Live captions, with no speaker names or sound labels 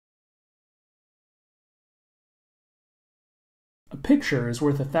A picture is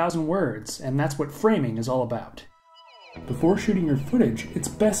worth 1,000 words, and that's what framing is all about. Before shooting your footage, it's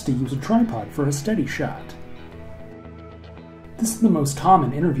best to use a tripod for a steady shot. This is the most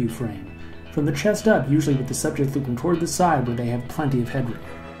common interview frame, from the chest up, usually with the subject looking toward the side where they have plenty of headroom.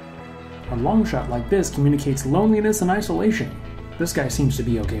 A long shot like this communicates loneliness and isolation. This guy seems to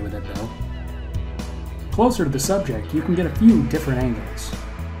be okay with it though. Closer to the subject, you can get a few different angles.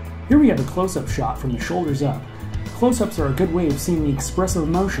 Here we have a close-up shot from the shoulders up. Close-ups are a good way of seeing the expressive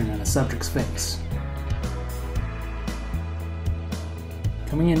emotion in a subject's face.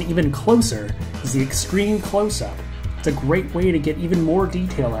 Coming in even closer is the extreme close-up. It's a great way to get even more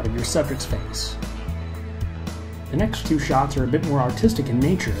detail out of your subject's face. The next two shots are a bit more artistic in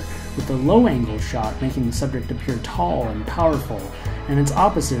nature, with the low-angle shot making the subject appear tall and powerful, and its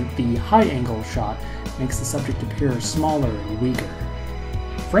opposite, the high-angle shot, makes the subject appear smaller and weaker.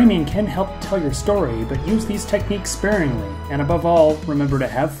 Framing can help tell your story, but use these techniques sparingly, and above all, remember to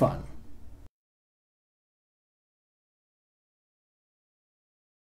have fun.